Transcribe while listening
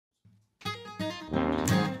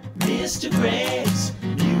Mr. Greg's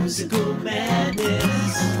Musical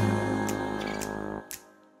Madness.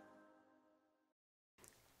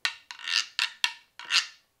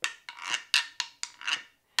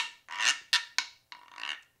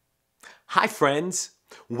 Hi friends,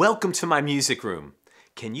 welcome to my music room.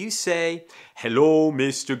 Can you say, hello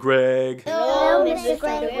Mr. Greg? Hello Mr.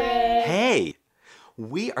 Greg. Hey,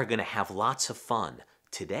 we are going to have lots of fun.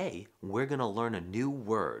 Today, we're going to learn a new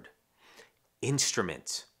word,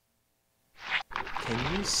 instrument.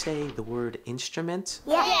 Can you say the word instrument?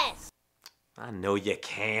 Yes. I know you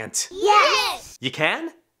can't. Yes. You can?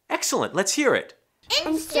 Excellent, let's hear it.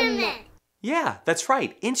 Instrument. Yeah, that's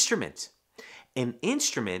right, instrument. An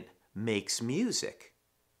instrument makes music.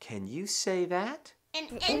 Can you say that?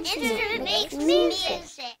 An instrument makes music.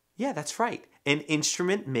 Yeah, that's right. An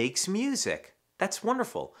instrument makes music. That's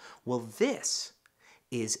wonderful. Well, this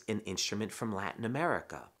is an instrument from Latin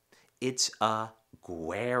America. It's a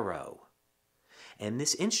güero. And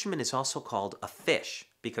this instrument is also called a fish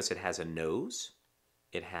because it has a nose,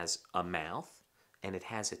 it has a mouth, and it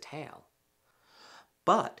has a tail.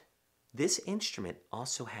 But this instrument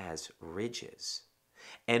also has ridges.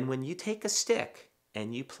 And when you take a stick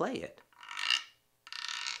and you play it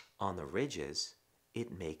on the ridges,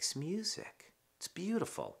 it makes music. It's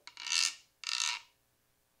beautiful.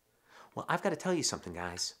 Well, I've got to tell you something,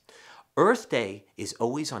 guys. Earth Day is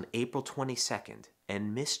always on April 22nd,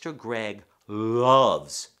 and Mr. Greg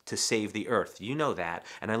loves to save the earth. You know that,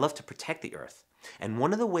 and I love to protect the earth. And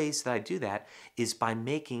one of the ways that I do that is by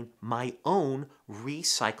making my own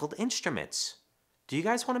recycled instruments. Do you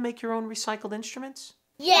guys want to make your own recycled instruments?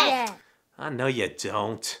 Yes. I know you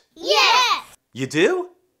don't. Yes. You do?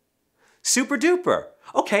 Super duper.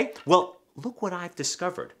 Okay, well, look what I've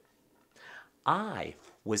discovered. I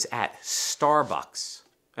was at Starbucks,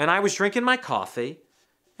 and I was drinking my coffee,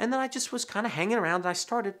 and then I just was kind of hanging around, and I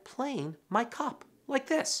started playing my cup like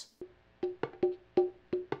this.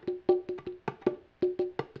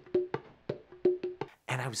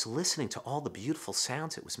 And I was listening to all the beautiful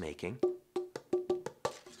sounds it was making.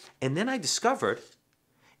 And then I discovered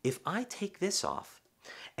if I take this off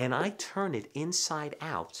and I turn it inside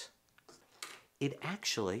out, it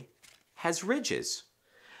actually has ridges,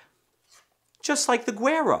 just like the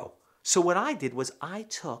güero. So what I did was I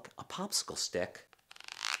took a popsicle stick,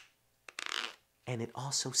 and it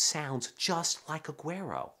also sounds just like a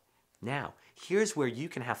güero. Now, here's where you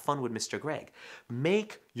can have fun with Mr. Greg.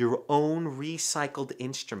 Make your own recycled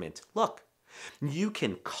instrument. Look, you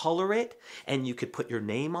can color it, and you could put your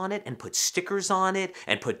name on it, and put stickers on it,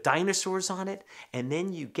 and put dinosaurs on it, and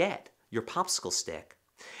then you get your popsicle stick.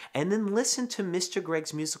 And then listen to Mr.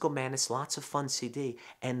 Greg's Musical Madness Lots of Fun CD,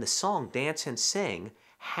 and the song Dance and Sing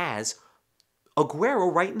has a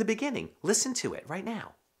güero right in the beginning. Listen to it right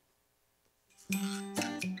now.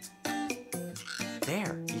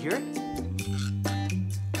 There, you hear it?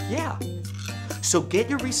 Yeah. So get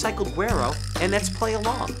your recycled güero and let's play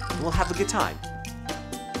along. We'll have a good time.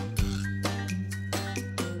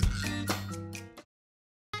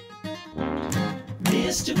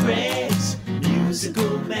 Mr. Greg's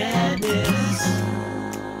Musical Madness.